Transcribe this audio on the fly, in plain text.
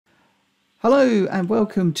Hello and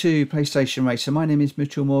welcome to PlayStation Racer. My name is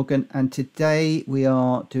Mitchell Morgan and today we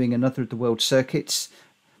are doing another of the world circuits.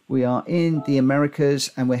 We are in the Americas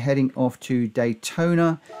and we're heading off to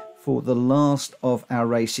Daytona for the last of our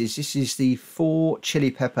races. This is the 4 Chili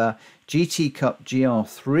Pepper GT Cup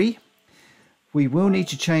Gr.3. We will need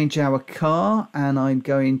to change our car and I'm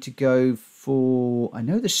going to go for, I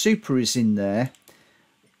know the Super is in there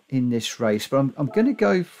in this race, but I'm going to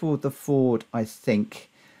go for the Ford, I think.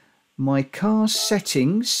 My car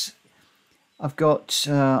settings, I've got,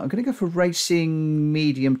 I'm going to go for racing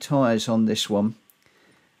medium tyres on this one.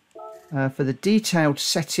 For the detailed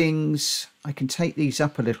settings, I can take these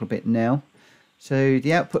up a little bit now. So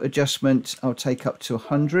the output adjustment, I'll take up to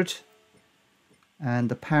 100. And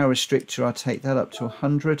the power restrictor, I'll take that up to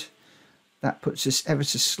 100. That puts us ever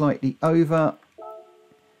so slightly over.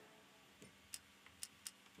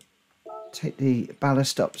 Take the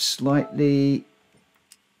ballast up slightly.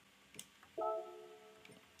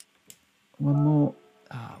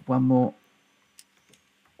 One more.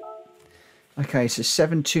 Okay, so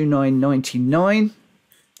 729.99.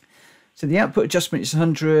 So the output adjustment is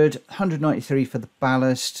 100, 193 for the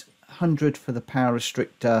ballast, 100 for the power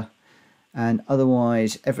restrictor, and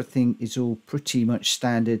otherwise everything is all pretty much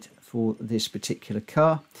standard for this particular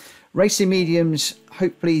car. Racing mediums,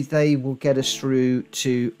 hopefully they will get us through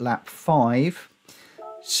to lap 5.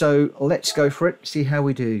 So let's go for it, see how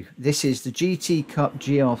we do. This is the GT Cup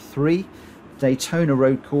Gr.3 Daytona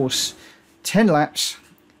road course, 10 laps.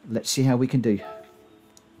 Let's see how we can do.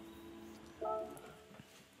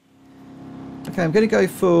 Okay, I'm going to go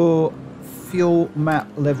for fuel map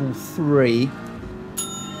level 3.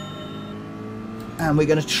 And we're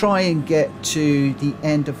going to try and get to the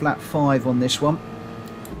end of lap 5 on this one.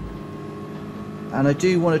 And I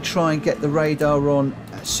do want to try and get the radar on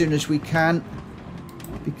as soon as we can,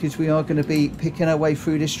 because we are going to be picking our way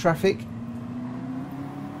through this traffic.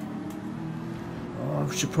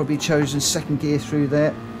 I should probably have chosen second gear through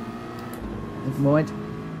there. Never mind.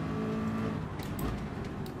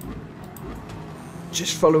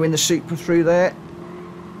 Just following the Supra through there.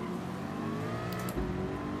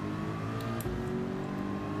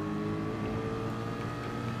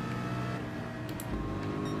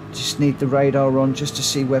 Just need the radar on just to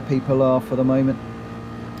see where people are for the moment.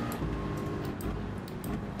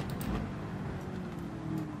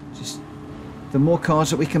 The more cars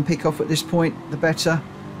that we can pick off at this point, the better.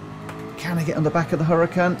 Can I get on the back of the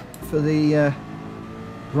Huracan for the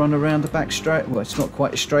run around the back straight? Well, it's not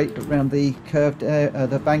quite straight, but around the curved,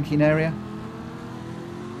 the banking area.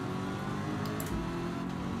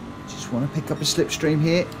 Just want to pick up a slipstream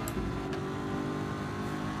here.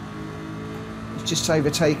 Let's just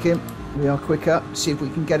overtake him. We are quicker. See if we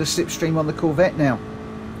can get a slipstream on the Corvette now.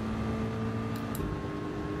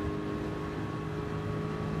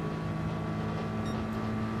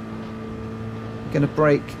 Going to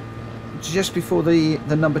brake just before the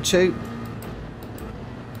number 2,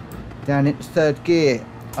 down into third gear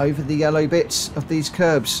over the yellow bits of these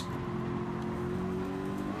curbs,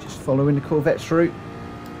 just following the Corvette through.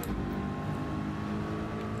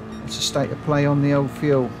 It's a state of play on the old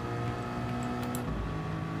fuel.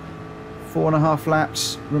 4.5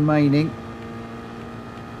 laps remaining.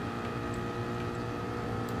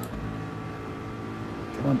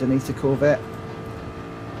 Go underneath the Corvette.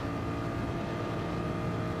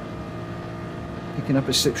 Picking up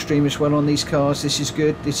a slipstream as well on these cars. This is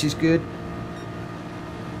good. This is good.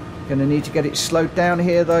 Going to need to get it slowed down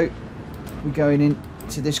here though. We're going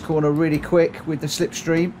into this corner really quick with the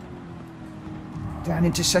slipstream. Down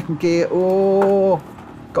into second gear. Oh,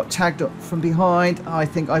 got tagged up from behind. I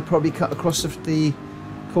think I probably cut across the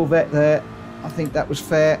Corvette there. I think that was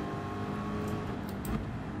fair.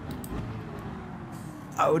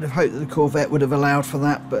 I would have hoped that the Corvette would have allowed for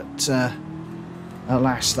that, but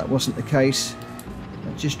alas, that wasn't the case.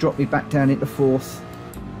 That just dropped me back down into 4th.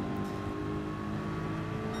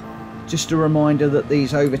 Just a reminder that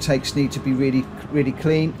these overtakes need to be really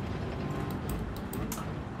clean.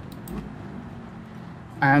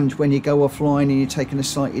 And when you go offline and you're taking a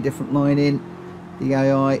slightly different line in, the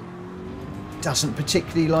AI doesn't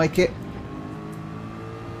particularly like it.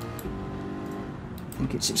 I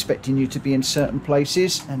think it's expecting you to be in certain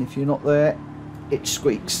places, and if you're not there, it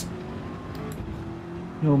squeaks.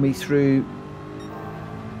 Normally through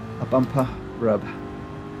a bumper rub.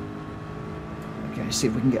 Okay, see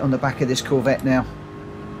if we can get on the back of this Corvette now.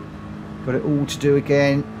 Got it all to do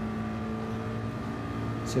again.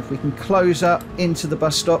 So if we can close up into the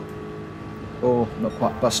bus stop, or not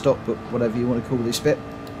quite bus stop, but whatever you want to call this bit.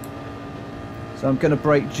 So I'm going to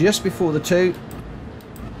brake just before the 2.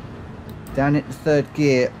 Down into third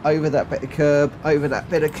gear, over that bit of curb, over that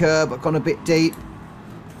bit of curb. I've gone a bit deep.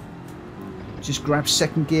 Just grab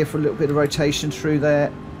second gear for a little bit of rotation through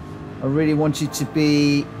there. I really wanted to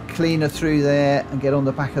be cleaner through there and get on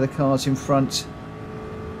the back of the cars in front.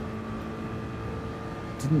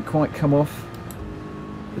 Didn't quite come off.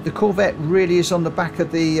 But the Corvette really is on the back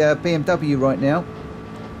of the BMW right now.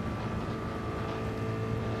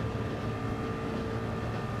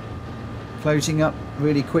 Closing up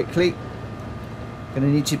really quickly. Going to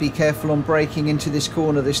need to be careful on braking into this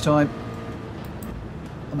corner this time.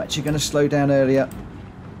 I'm actually going to slow down earlier.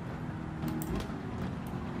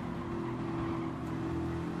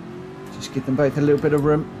 Just give them both a little bit of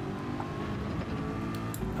room.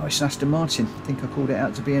 Oh, it's an Aston Martin. I think I called it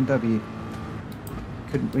out to BMW.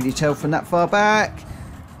 Couldn't really tell from that far back.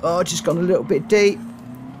 Oh, just gone a little bit deep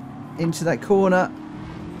into that corner.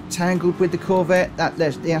 Tangled with the Corvette. That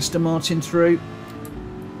lets the Aston Martin through.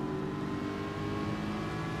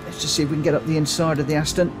 Let's just see if we can get up the inside of the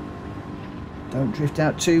Aston. Don't drift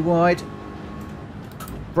out too wide.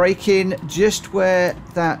 Brake in just where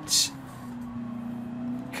that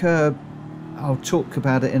curb, I'll talk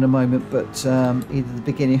about it in a moment, but either the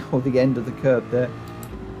beginning or the end of the curb there.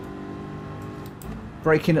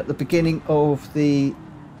 Brake in at the beginning of the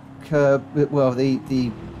curb, well, the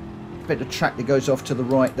bit of track that goes off to the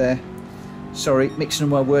right there. Sorry, mixing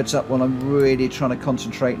my words up while I'm really trying to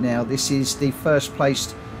concentrate now. This is the first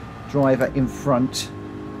placed driver in front.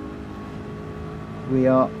 We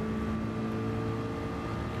are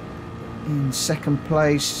in second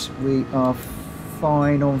place. We are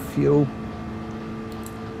fine on fuel.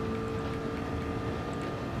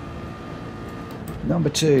 Number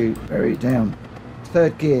 2, very down.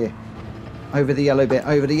 Third gear. Over the yellow bit,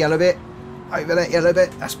 over the yellow bit. Over that yellow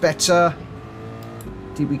bit, that's better.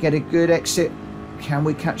 Did we get a good exit? Can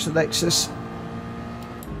we catch the Lexus?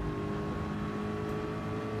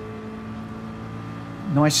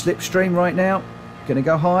 Nice slipstream right now. Gonna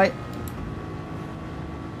go high.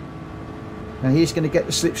 Now he's gonna get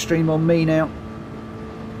the slipstream on me now.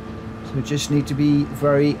 So we just need to be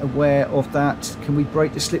very aware of that. Can we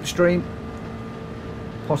break the slipstream?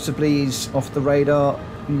 Possibly he's off the radar.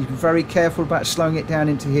 We need to be very careful about slowing it down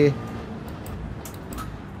into here.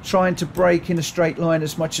 Trying to brake in a straight line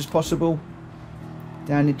as much as possible.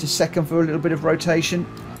 Down into second for a little bit of rotation.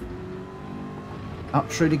 Up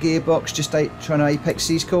through the gearbox, just trying to apex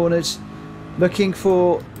these corners. Looking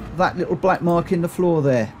for that little black mark in the floor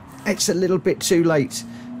there. It's a little bit too late.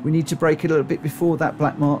 We need to brake a little bit before that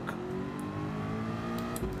black mark.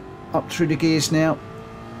 Up through the gears now.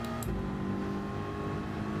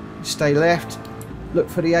 Stay left. Look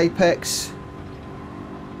for the apex.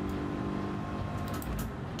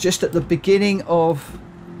 Just at the beginning of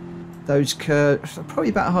those curves, probably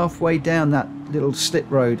about halfway down that little slip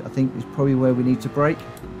road, I think is probably where we need to brake.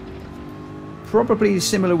 Probably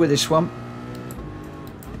similar with this one.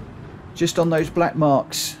 Just on those black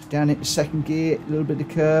marks. Down into second gear, a little bit of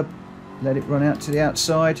curb. Let it run out to the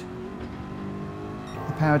outside. Get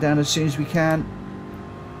the power down as soon as we can.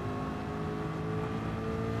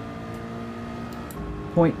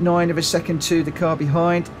 0.9 of a second to the car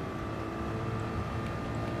behind.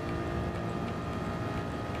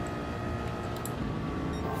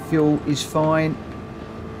 Fuel is fine.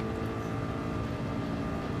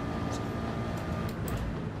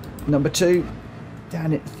 Number 2,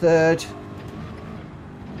 down at third.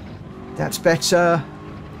 That's better,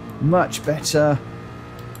 much better.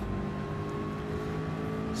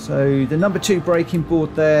 So the number 2 braking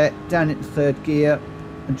board there, down at third gear,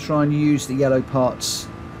 and try and use the yellow parts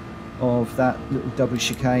of that little double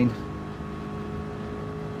chicane.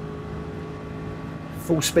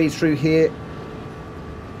 Full speed through here.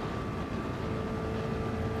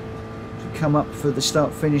 Come up for the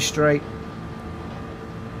start finish straight.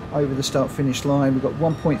 Over the start finish line. We've got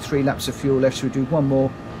 1.3 laps of fuel left, so we'll do one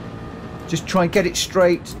more. Just try and get it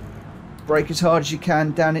straight. Brake as hard as you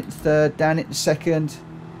can. Down it to third, down it to second.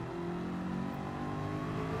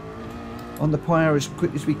 On the power as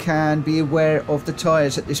quick as we can. Be aware of the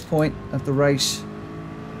tyres at this point of the race.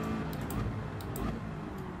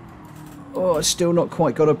 Oh, still not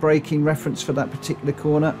quite got a braking reference for that particular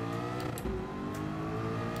corner.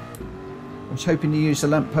 I was hoping to use the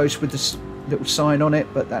lamppost with this little sign on it,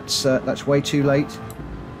 but that's way too late.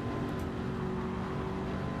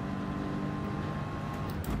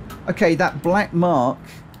 Okay, that black mark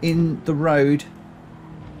in the road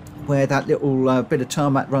where that little bit of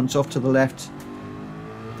tarmac runs off to the left,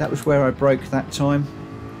 that was where I broke that time.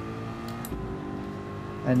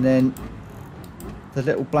 And then the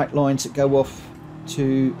little black lines that go off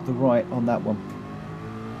to the right on that one.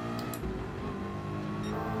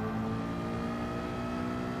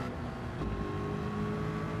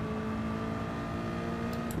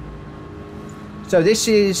 So this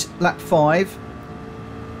is lap 5.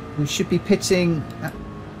 We should be pitting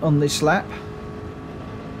on this lap.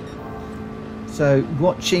 So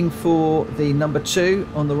watching for the number 2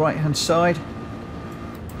 on the right hand side.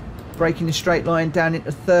 Braking the straight line down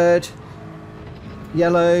into third.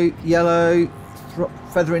 Yellow, yellow,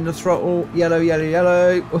 feathering the throttle, yellow, yellow,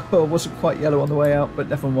 yellow. Oh, it wasn't quite yellow on the way out, but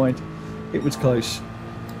never mind. It was close.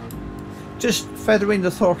 Just feathering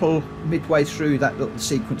the throttle midway through that little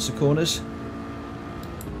sequence of corners.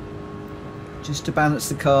 Just to balance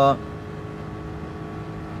the car.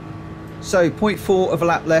 So 0.4 of a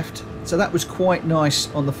lap left. So that was quite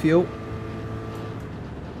nice on the fuel.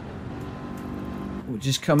 We'll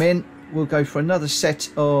just come in. We'll go for another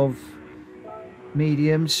set of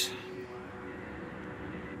mediums.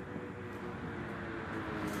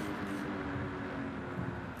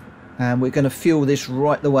 And we're going to fuel this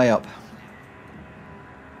right the way up.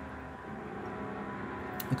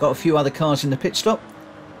 We've got a few other cars in the pit stop.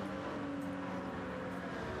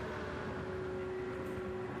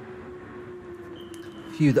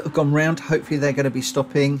 A few that have gone round. Hopefully they're going to be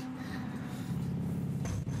stopping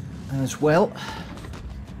as well.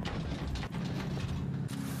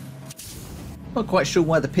 Not quite sure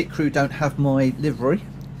why the pit crew don't have my livery.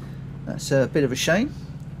 That's a bit of a shame.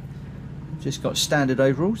 Just got standard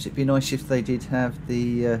overalls. It'd be nice if they did have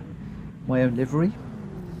the my own livery.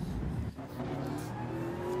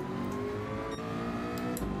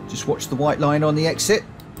 Just watch the white line on the exit.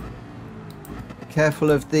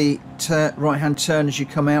 Careful of the right hand turn as you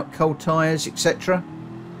come out, cold tyres, etc.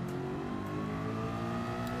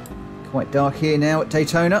 Quite dark here now at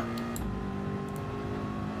Daytona.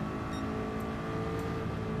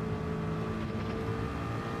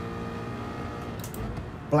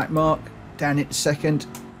 Black mark down into second.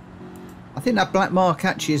 I think that black mark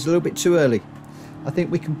actually is a little bit too early. I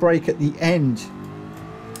think we can brake at the end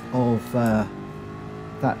of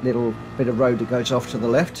that little bit of road that goes off to the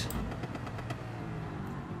left.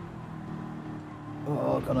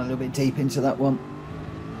 Oh, I've gone a little bit deep into that one.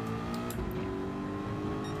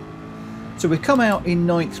 So we've come out in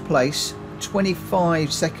 9th place,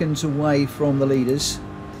 25 seconds away from the leaders.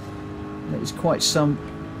 That is quite some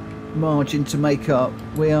margin to make up.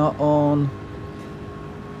 We are on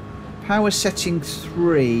power setting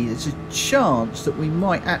 3. There's a chance that we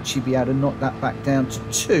might actually be able to knock that back down to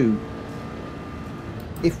 2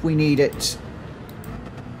 if we need it,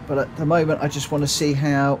 but at the moment I just want to see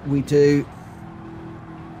how we do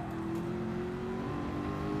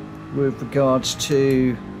with regards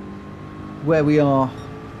to where we are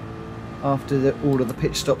after all of the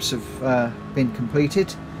pit stops have been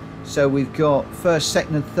completed. So we've got first,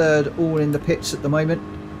 second and third all in the pits at the moment.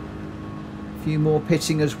 A few more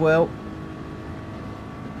pitting as well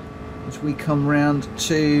as we come round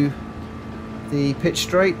to the pit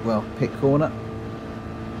straight, well, pit corner.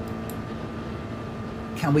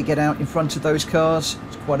 Can we get out in front of those cars?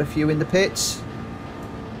 There's quite a few in the pits.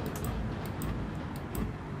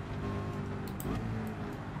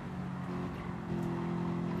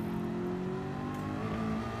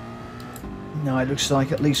 No, it looks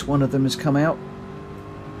like at least one of them has come out.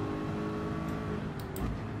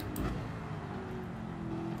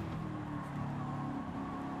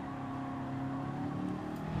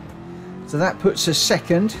 So that puts us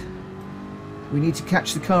second. We need to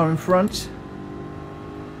catch the car in front.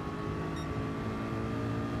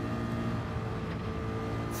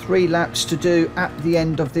 Three laps to do at the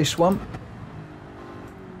end of this one.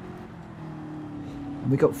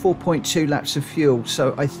 And we've got 4.2 laps of fuel.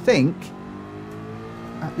 So I think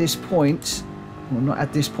at this point, well, not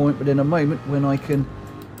at this point, but in a moment when I can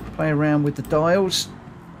play around with the dials,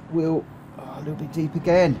 we'll a little bit deep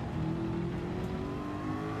again.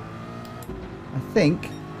 I think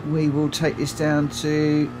we will take this down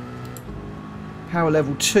to power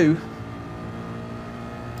level 2.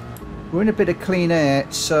 We're in a bit of clean air,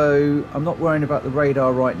 so I'm not worrying about the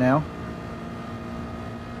radar right now.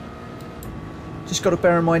 Just got to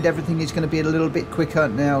bear in mind everything is going to be a little bit quicker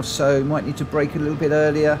now, so might need to brake a little bit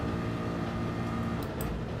earlier.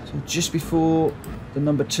 So just before the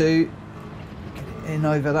number 2, get it in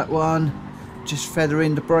over that one. Just feather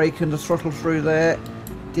in the brake and the throttle through there.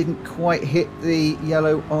 Didn't quite hit the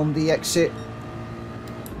yellow on the exit.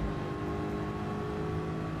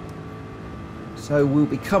 So we'll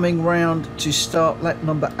be coming round to start lap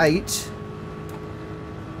number 8,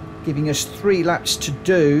 giving us 3 laps to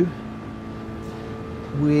do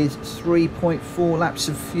with 3.4 laps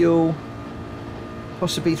of fuel,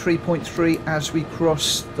 possibly 3.3 as we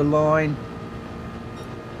cross the line.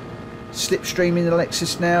 Slipstreaming the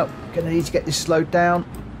Lexus now, going to need to get this slowed down.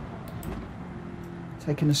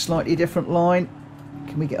 Taking a slightly different line.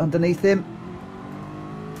 Can we get underneath him?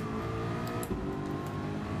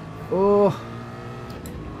 Oh,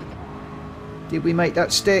 did we make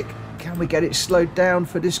that stick? Can we get it slowed down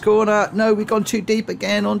for this corner? No, we've gone too deep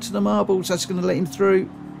again onto the marbles. That's going to let him through.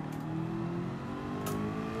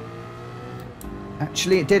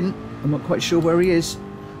 Actually, it didn't. I'm not quite sure where he is.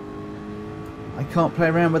 I can't play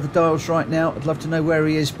around with the dials right now. I'd love to know where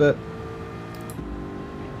he is, but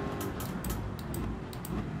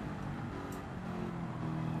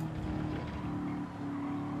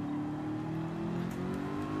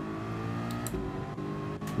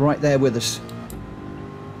right there with us.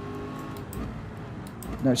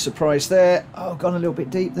 No surprise there. Oh, gone a little bit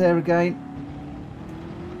deep there again.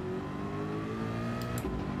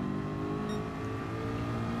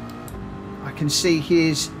 I can see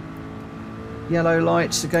his yellow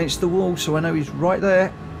lights against the wall, so I know he's right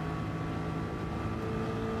there.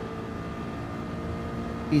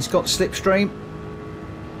 He's got slipstream.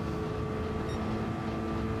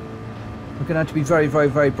 We're going to have to be very, very,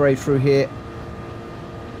 very brave through here.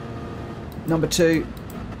 Number 2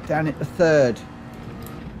 down at the 3rd.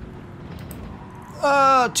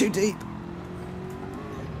 Ah, too deep.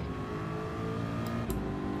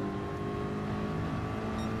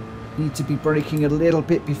 Need to be braking a little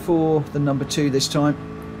bit before the number 2 this time.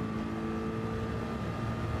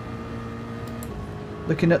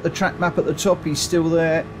 Looking at the track map at the top, he's still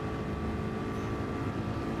there.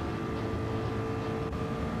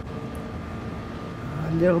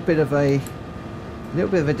 A little bit of a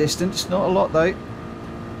distance, not a lot though.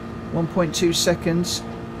 1.2 seconds.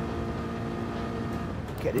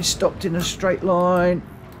 Get this stopped in a straight line.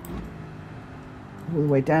 All the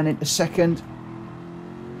way down into 2nd.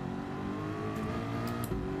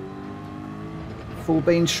 Full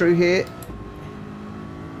beans through here.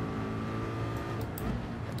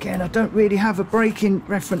 Again, I don't really have a braking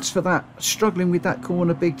reference for that. Struggling with that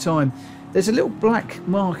corner big time. There's a little black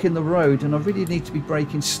mark in the road and I really need to be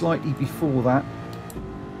braking slightly before that.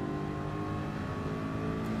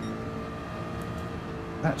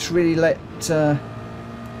 That's really let the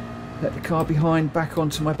car behind back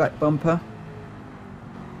onto my back bumper.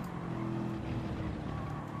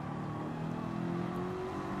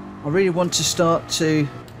 I really want to start to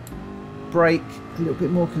brake a little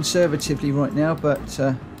bit more conservatively right now, but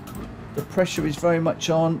the pressure is very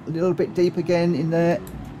much on. A little bit deep again in there.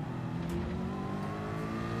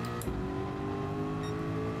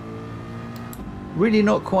 Really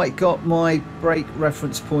not quite got my brake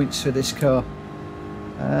reference points for this car.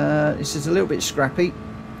 This is a little bit scrappy.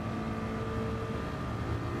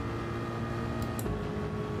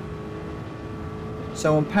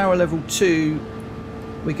 So on power level 2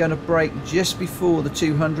 we're going to brake just before the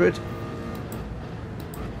 200.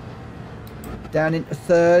 Down into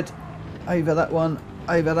 3rd, over that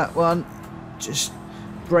one, just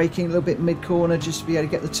braking a little bit mid corner just to be able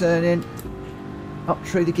to get the turn in. Up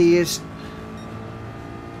through the gears.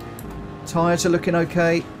 Tyres are looking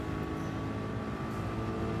okay.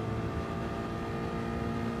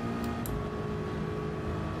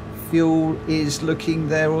 Fuel is looking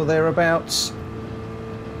there or thereabouts.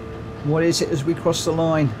 What is it as we cross the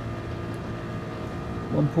line?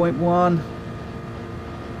 1.1.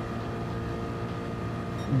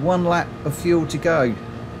 1 lap of fuel to go.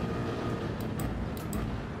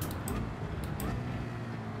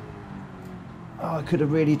 Oh, I could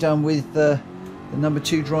have really done with the number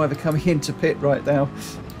 2 driver coming into pit right now.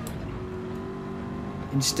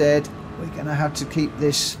 Instead, we're going to have to keep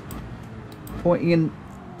this pointing in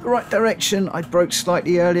the right direction. I broke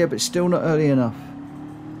slightly earlier, but still not early enough.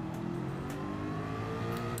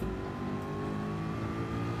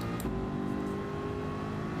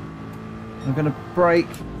 I'm going to brake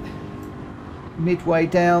midway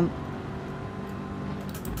down,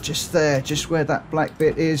 just there, just where that black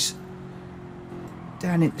bit is.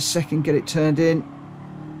 Down into 2nd, get it turned in.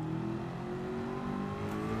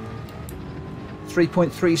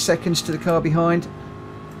 3.3 seconds to the car behind.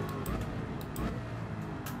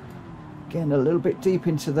 Again, a little bit deep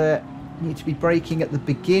into there. Need to be braking at the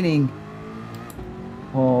beginning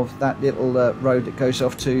of that little road that goes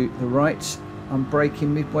off to the right. I'm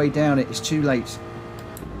braking midway down it. It's too late.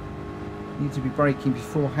 Need to be braking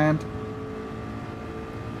beforehand.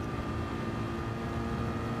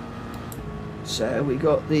 So we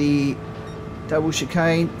got the double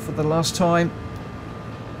chicane for the last time.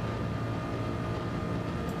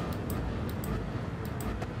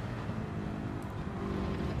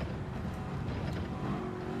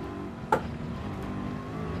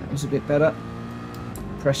 That was a bit better.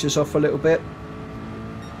 Pressure's off a little bit.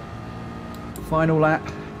 Final lap.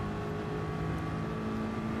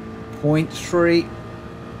 0.3,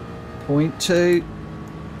 0.2,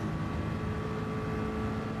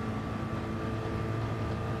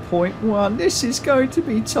 4.1. This is going to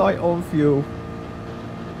be tight on fuel.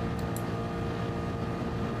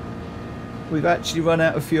 We've actually run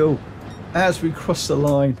out of fuel as we cross the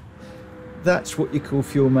line. That's what you call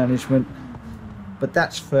fuel management. But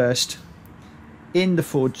that's first in the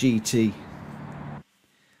Ford GT.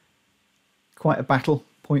 Quite a battle.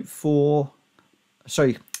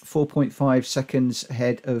 4.5 seconds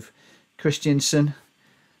ahead of Christensen,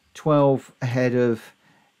 12 ahead of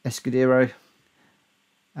Escudero,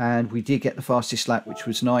 and we did get the fastest lap, which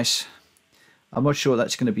was nice. I'm not sure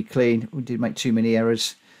that's going to be clean. We did make too many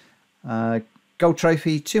errors. Gold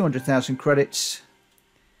trophy, 200,000 credits.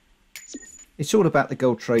 It's all about the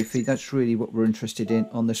gold trophy. That's really what we're interested in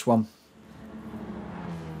on this one.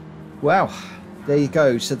 Wow, there you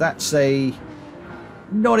go. So that's a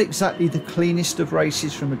not exactly the cleanest of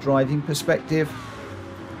races from a driving perspective,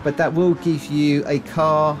 but that will give you a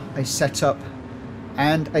car, a setup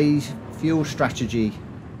and a fuel strategy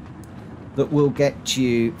that will get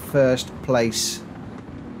you first place.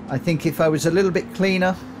 I think if I was a little bit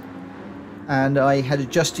cleaner and I had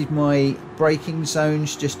adjusted my braking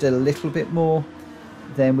zones just a little bit more,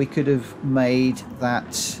 then we could have made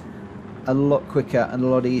that a lot quicker and a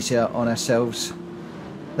lot easier on ourselves.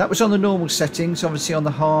 That was on the normal settings. Obviously on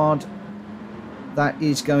the hard, that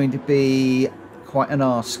is going to be quite an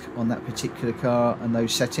ask on that particular car and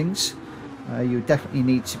those settings. You definitely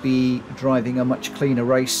need to be driving a much cleaner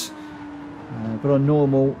race, but on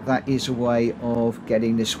normal that is a way of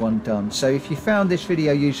getting this one done. So if you found this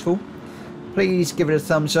video useful, please give it a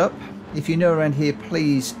thumbs up. If you're new around here,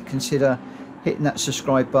 please consider hitting that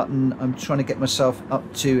subscribe button. I'm trying to get myself up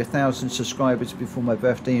to 1,000 subscribers before my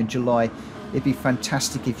birthday in July. It'd be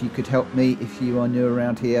fantastic if you could help me if you are new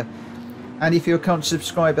around here. And if you're a current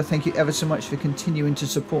subscriber, thank you ever so much for continuing to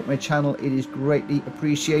support my channel. It is greatly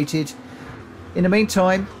appreciated. In the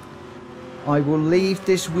meantime, I will leave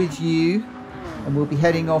this with you, and we'll be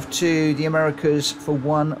heading off to the Americas for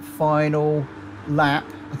one final lap.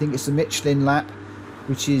 I think it's the Michelin lap,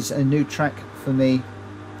 which is a new track for me.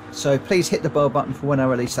 So please hit the bell button for when I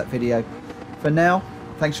release that video. For now,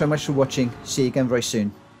 thanks very much for watching. See you again very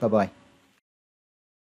soon. Bye bye.